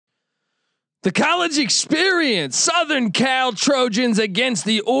The college experience, Southern Cal Trojans against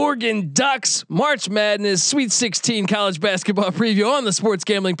the Oregon Ducks. March Madness Sweet 16 college basketball preview on the Sports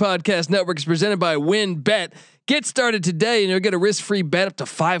Gambling Podcast Network is presented by WynnBET. Get started today and you'll get a risk-free bet up to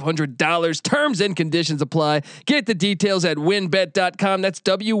 $500. Terms and conditions apply. Get the details at wynnbet.com. That's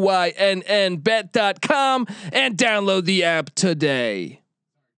WYNN bet.com and download the app today.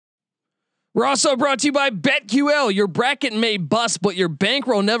 We're also brought to you by BetQL. Your bracket may bust, but your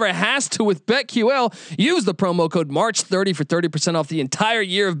bankroll never has to with BetQL. Use the promo code March30 for 30% off the entire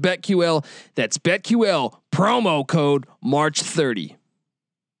year of BetQL. That's BetQL, promo code March30.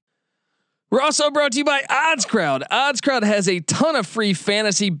 We're also brought to you by OddsCrowd. OddsCrowd has a ton of free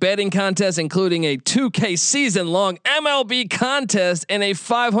fantasy betting contests, including a 2K season-long MLB contest and a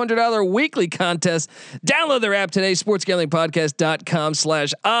 $500 weekly contest. Download their app today,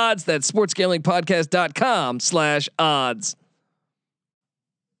 sportsgamblingpodcast.com/odds. That's sportsgamblingpodcast.com/odds.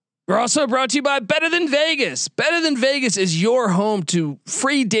 We're also brought to you by Better Than Vegas. Better Than Vegas is your home to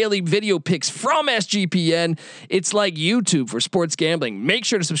free daily video picks from SGPN. It's like YouTube for sports gambling. Make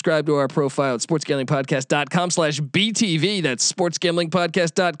sure to subscribe to our profile at sportsgamblingpodcast.com/BTV. That's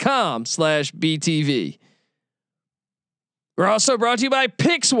sportsgamblingpodcast.com/BTV. We're also brought to you by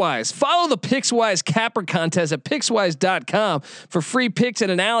PicksWise. Follow the PicksWise Capper contest at PicksWise.com for free picks and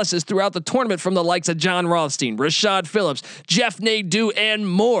analysis throughout the tournament from the likes of John Rothstein, Rashad Phillips, Jeff Nadeau, and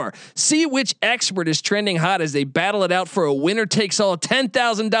more. See which expert is trending hot as they battle it out for a winner takes all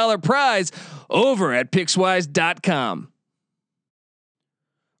 $10,000 prize over at PicksWise.com.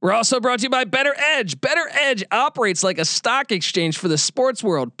 We're also brought to you by Better Edge. Better Edge operates like a stock exchange for the sports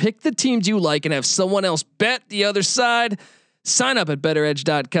world. Pick the teams you like and have someone else bet the other side. Sign up at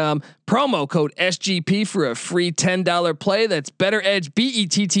betteredge.com. Promo code SGP for a free $10 play. That's Better Edge,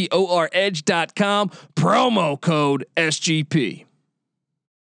 BETTOR edge.com. Promo code SGP.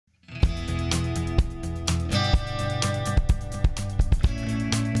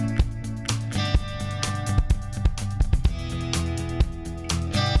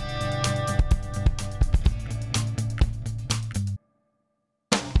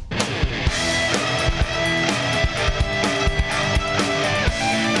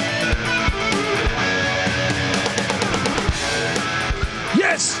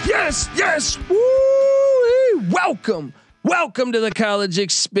 Yes. Woo! Welcome to the college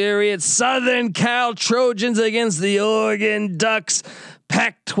experience. Southern Cal Trojans against the Oregon Ducks.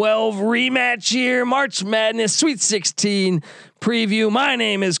 Pac-12 rematch here. March Madness Sweet 16 preview. My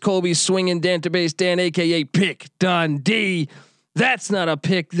name is Colby Swinging Database Dan, aka Pick Dundee. That's not a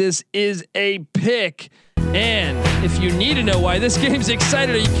pick. This is a pick. And if you need to know why this game's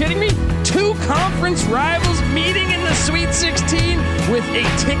excited, are you kidding me? Two conference rivals meeting in the Sweet 16 with a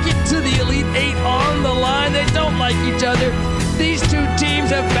ticket to the Elite Eight on the line. They don't like each other. These two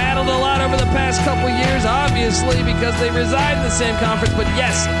teams have battled a lot over the past couple years, obviously, because they reside in the same conference. But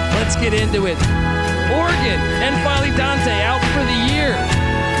yes, let's get into it. Oregon and finally Dante out for the year,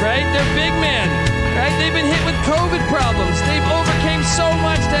 right? They're big man, right? They've been hit with COVID problems. They've overcame so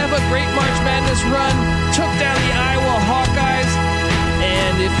much to have a great March Madness run. Took down the Iowa Hawkeyes.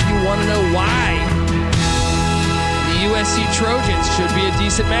 And if you want to know why the USC Trojans should be a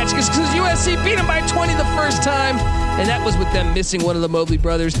decent match, because USC beat them by 20 the first time, and that was with them missing one of the Mobley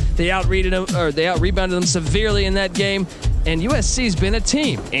brothers. They out-rebounded them severely in that game, and USC's been a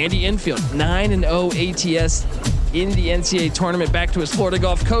team. Andy Enfield, 9-0 ATS in the NCAA tournament, back to his Florida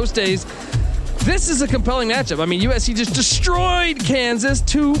Gulf Coast days. This is a compelling matchup. I mean, USC just destroyed Kansas.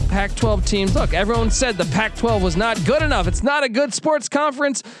 Two Pac-12 teams. Look, everyone said the Pac-12 was not good enough. It's not a good sports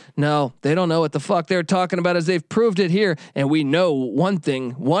conference. No, they don't know what the fuck they're talking about, as they've proved it here. And we know one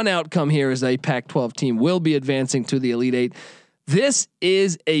thing, one outcome here is a Pac-12 team will be advancing to the Elite Eight. This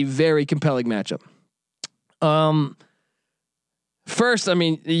is a very compelling matchup. First, I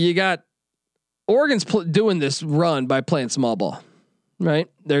mean, you got Oregon's doing this run by playing small ball, right?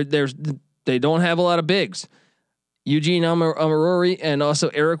 They don't have a lot of bigs. Eugene Amarori and also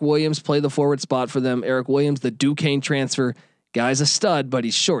Eric Williams play the forward spot for them. Eric Williams, the Duquesne transfer, guy's a stud, but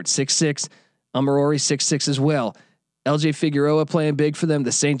he's short, 6'6". Amarori 6'6" as well. LJ Figueroa playing big for them.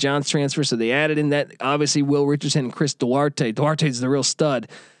 The St. John's transfer, so they added in that obviously Will Richardson and Chris Duarte. Duarte's the real stud.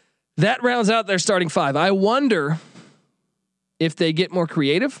 That rounds out their starting five. I wonder if they get more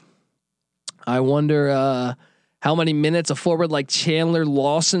creative. I wonder how many minutes a forward like Chandler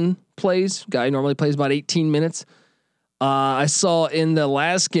Lawson plays. Guy normally plays about 18 minutes. I saw in the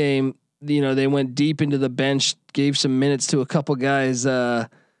last game, they went deep into the bench, gave some minutes to a couple guys that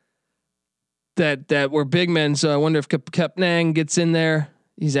were big men. So I wonder if Kepnang gets in there.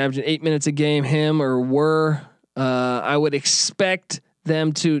 He's averaging 8 minutes a game. Him or I would expect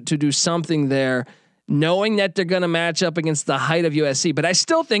them to do something there, knowing that they're going to match up against the height of USC. But I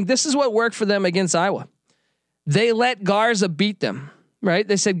still think this is what worked for them against Iowa. They let Garza beat them, right?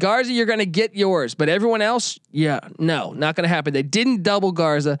 They said, Garza, you're going to get yours, but everyone else, no, not going to happen. They didn't double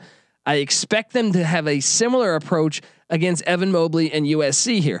Garza. I expect them to have a similar approach against Evan Mobley and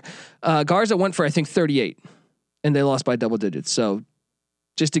USC here. Garza went for, I think, 38 and they lost by double digits. So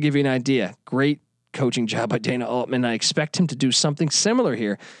just to give you an idea, great coaching job by Dana Altman. I expect him to do something similar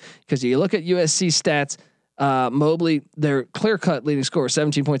here because you look at USC stats, Mobley, their clear cut leading scorer,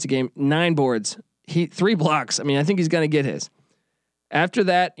 17 points a game, 9 boards, 3 blocks. I mean, I think he's going to get his. After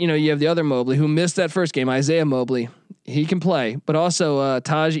that, you have the other Mobley who missed that first game, Isaiah Mobley. He can play, but also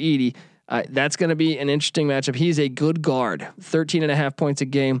Taj Edey. That's going to be an interesting matchup. He's a good guard, 13.5 points a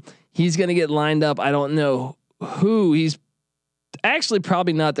game. He's going to get lined up. I don't know who. He's actually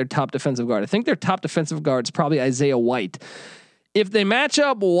probably not their top defensive guard. I think their top defensive guard is probably Isaiah White. If they match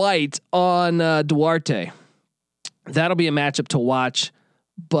up White on Duarte, that'll be a matchup to watch.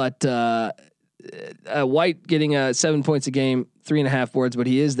 But White getting 7 points a game, 3.5 boards, but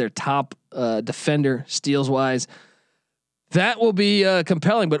he is their top defender steals wise. That will be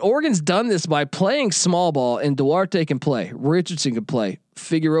compelling, but Oregon's done this by playing small ball, and Duarte can play, Richardson can play,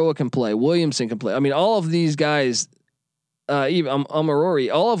 Figueroa can play, Williamson can play. I mean, all of these guys, even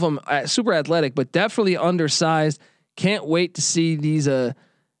Amarori, all of them super athletic, but definitely undersized. Can't wait to see these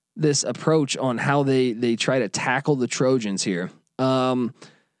this approach on how they try to tackle the Trojans here.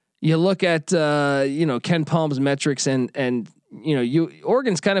 You look at Ken Palm's metrics, and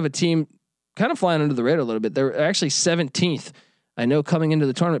Oregon's kind of a team. Kind of flying under the radar a little bit. They're actually 17th. I know coming into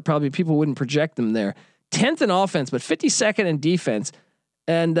the tournament, probably people wouldn't project them there. 10th in offense, but 52nd in defense.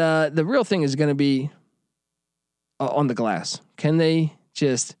 And the real thing is going to be on the glass. Can they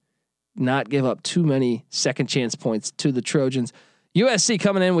just not give up too many second chance points to the Trojans? USC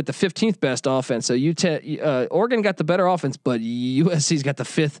coming in with the 15th best offense. So Oregon got the better offense, but USC's got the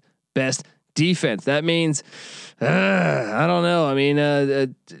 5th best defense. That means I don't know. I mean,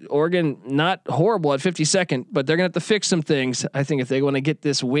 Oregon not horrible at 52nd, but they're gonna have to fix some things, I think, if they want to get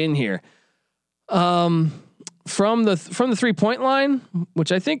this win here. From the 3-point line,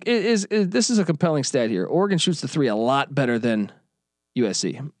 which I think is this is a compelling stat here. Oregon shoots the 3 a lot better than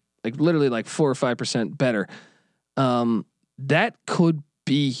USC, like literally like 4 or 5% better. That could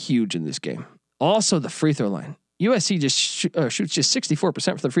be huge in this game. Also, the free throw line. USC just shoots just 64%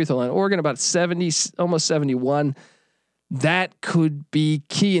 for the free throw line. Oregon about 70, almost 71. That could be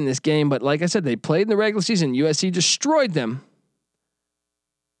key in this game. But like I said, they played in the regular season. USC destroyed them.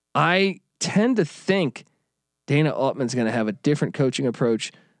 I tend to think Dana Altman's going to have a different coaching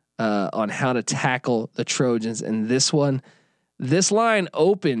approach on how to tackle the Trojans. And this line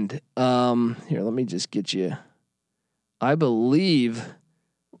opened. Here, let me just get you. I believe.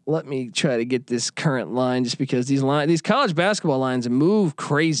 Let me try to get this current line, just because these college basketball lines move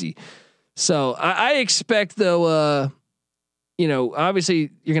crazy. So I expect, though, obviously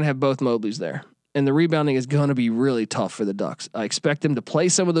you're going to have both Mobleys there, and the rebounding is going to be really tough for the Ducks. I expect them to play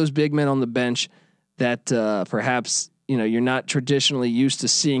some of those big men on the bench that perhaps you're not traditionally used to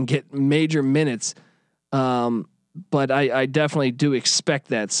seeing get major minutes. But I definitely do expect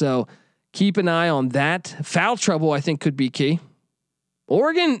that. So keep an eye on that. Foul trouble, I think, could be key.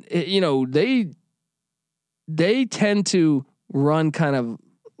 Oregon, they tend to run kind of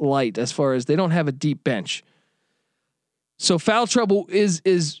light as far as they don't have a deep bench. So foul trouble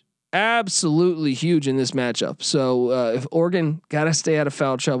is absolutely huge in this matchup. So if Oregon got to stay out of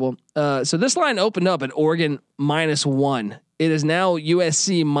foul trouble. So this line opened up at Oregon -1. It is now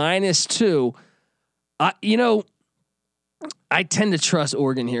USC -2. I tend to trust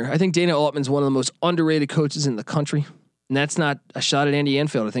Oregon here. I think Dana Altman's one of the most underrated coaches in the country. And that's not a shot at Andy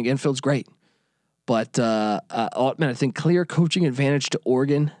Enfield. I think Enfield's great, but Altman, I think, clear coaching advantage to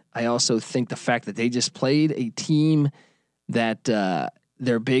Oregon. I also think the fact that they just played a team that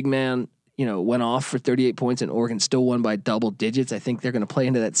their big man, went off for 38 points and Oregon still won by double digits. I think they're going to play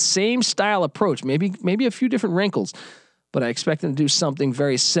into that same style approach, maybe a few different wrinkles, but I expect them to do something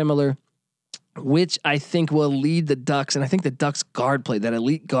very similar, which I think will lead the Ducks. And I think the Ducks guard play, that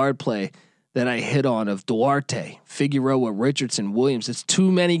elite guard play that I hit on of Duarte, Figueroa, Richardson, Williams. It's too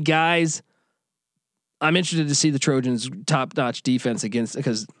many guys. I'm interested to see the Trojans' top-notch defense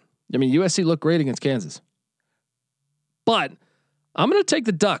because USC looked great against Kansas. But I'm going to take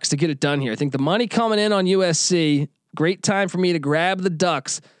the Ducks to get it done here. I think the money coming in on USC, great time for me to grab the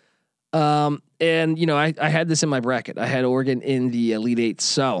Ducks. I had this in my bracket. I had Oregon in the Elite Eight.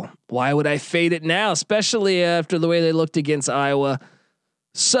 So why would I fade it now, especially after the way they looked against Iowa?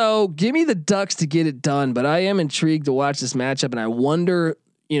 So give me the Ducks to get it done, but I am intrigued to watch this matchup, and I wonder,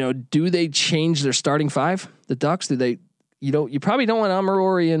 do they change their starting five? The Ducks, do they? You probably don't want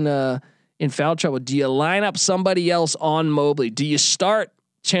Amarori in foul trouble. Do you line up somebody else on Mobley? Do you start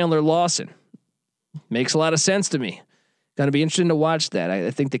Chandler Lawson? Makes a lot of sense to me. Going to be interesting to watch that.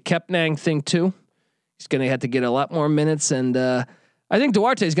 I think the Kepnang thing too. He's going to have to get a lot more minutes, and I think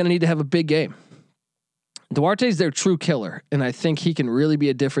Duarte is going to need to have a big game. Duarte's their true killer, and I think he can really be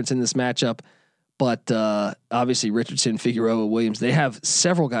a difference in this matchup. But obviously Richardson, Figueroa, Williams, they have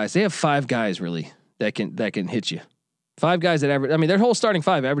several guys. They have 5 guys really that can hit you. 5 guys that average. I mean, their whole starting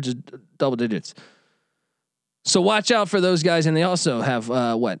 5 averages double digits. So watch out for those guys, and they also have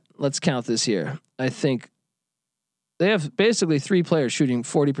what? Let's count this here. I think they have basically 3 players shooting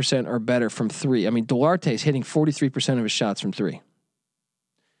 40% or better from 3. I mean, Duarte's hitting 43% of his shots from 3.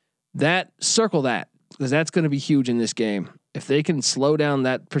 Circle that. Because that's going to be huge in this game. If they can slow down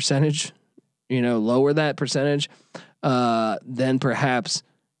that percentage, lower that percentage, then perhaps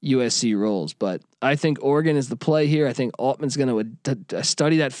USC rolls. But I think Oregon is the play here. I think Altman's going to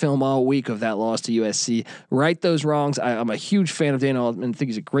study that film all week of that loss to USC, right those wrongs. I'm a huge fan of Dana Altman. I think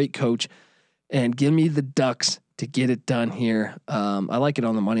he's a great coach. And give me the Ducks to get it done here. I like it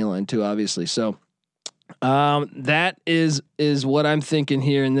on the money line too, obviously. So that is what I'm thinking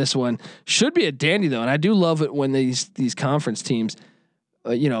here in this one. Should be a dandy though, and I do love it when these conference teams,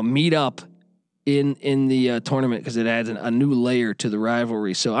 meet up in the tournament because it adds a new layer to the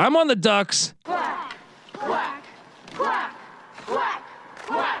rivalry. So I'm on the Ducks. Quack, quack, quack, quack,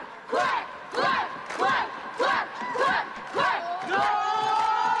 quack, quack, quack, quack, quack, quack, quack.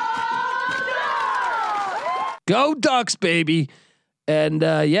 Go Ducks, baby. And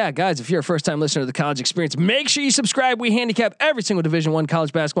guys, if you're a first time listener to the College Experience, make sure you subscribe. We handicap every single Division I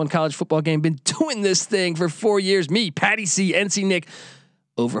college basketball and college football game. Been doing this thing for 4 years. Me, Patty C, NC Nick,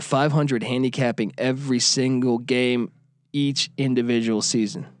 over 500 handicapping every single game, each individual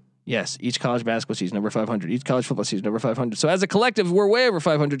season. Yes, each college basketball season over 500. Each college football season over 500. So as a collective, we're way over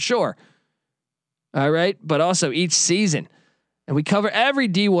 500. Sure. All right, but also each season. And we cover every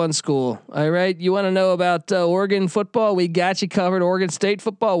D1 school. All right. You want to know about Oregon football? We got you covered. Oregon State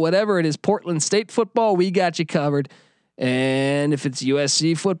football, whatever it is, Portland State football, we got you covered. And if it's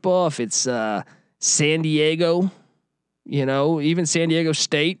USC football, if it's San Diego, even San Diego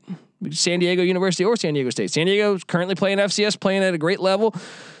State, San Diego University or San Diego State. San Diego's currently playing FCS, playing at a great level.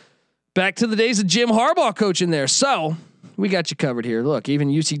 Back to the days of Jim Harbaugh coaching there. So we got you covered here. Look, even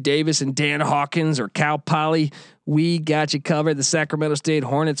UC Davis and Dan Hawkins or Cal Poly, we got you covered. The Sacramento State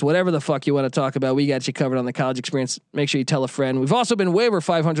Hornets, whatever the fuck you want to talk about, we got you covered on the College Experience. Make sure you tell a friend. We've also been way over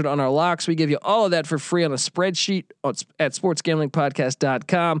 500 on our locks. We give you all of that for free on a spreadsheet at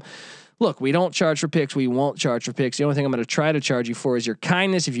sportsgamblingpodcast.com. Look, we don't charge for picks. We won't charge for picks. The only thing I'm going to try to charge you for is your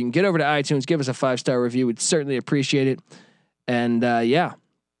kindness. If you can get over to iTunes, give us a 5-star review. We'd certainly appreciate it. And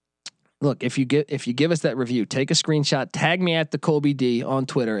look, if you give us that review, take a screenshot, tag me at the Colby D on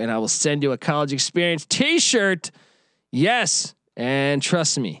Twitter, and I will send you a College Experience T-shirt. Yes, and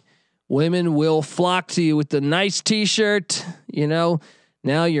trust me, women will flock to you with the nice T-shirt.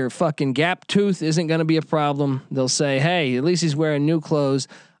 Now your fucking gap tooth isn't going to be a problem. They'll say, "Hey, at least he's wearing new clothes.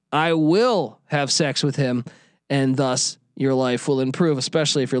 I will have sex with him," and thus your life will improve,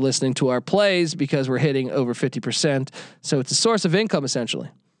 especially if you're listening to our plays because we're hitting over 50%. So it's a source of income essentially.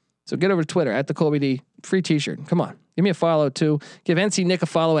 So get over to Twitter at the Colby D, free T-shirt. Come on, give me a follow too. Give NC Nick a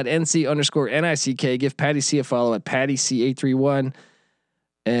follow at NC_NICK. Give Patty C a follow at Patty C831.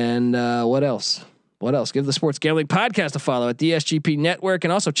 And what else? Give the Sports Gambling Podcast a follow at the SGP Network,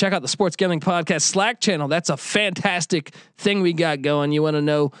 and also check out the Sports Gambling Podcast Slack channel. That's a fantastic thing we got going. You want to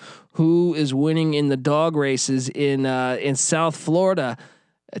know who is winning in the dog races in South Florida?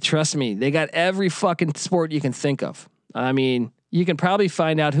 Trust me, they got every fucking sport you can think of. I mean, you can probably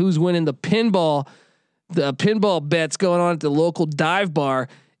find out who's winning the pinball bets going on at the local dive bar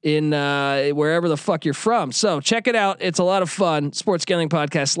in wherever the fuck you're from. So check it out. It's a lot of fun. Sports Gambling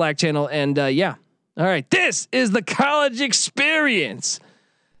Podcast Slack channel. And all right, this is the College Experience.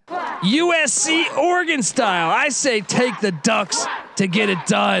 USC Oregon style. I say take the Ducks to get it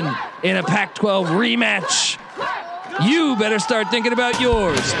done in a Pac-12 rematch. You better start thinking about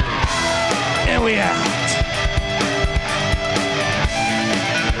yours. And we out.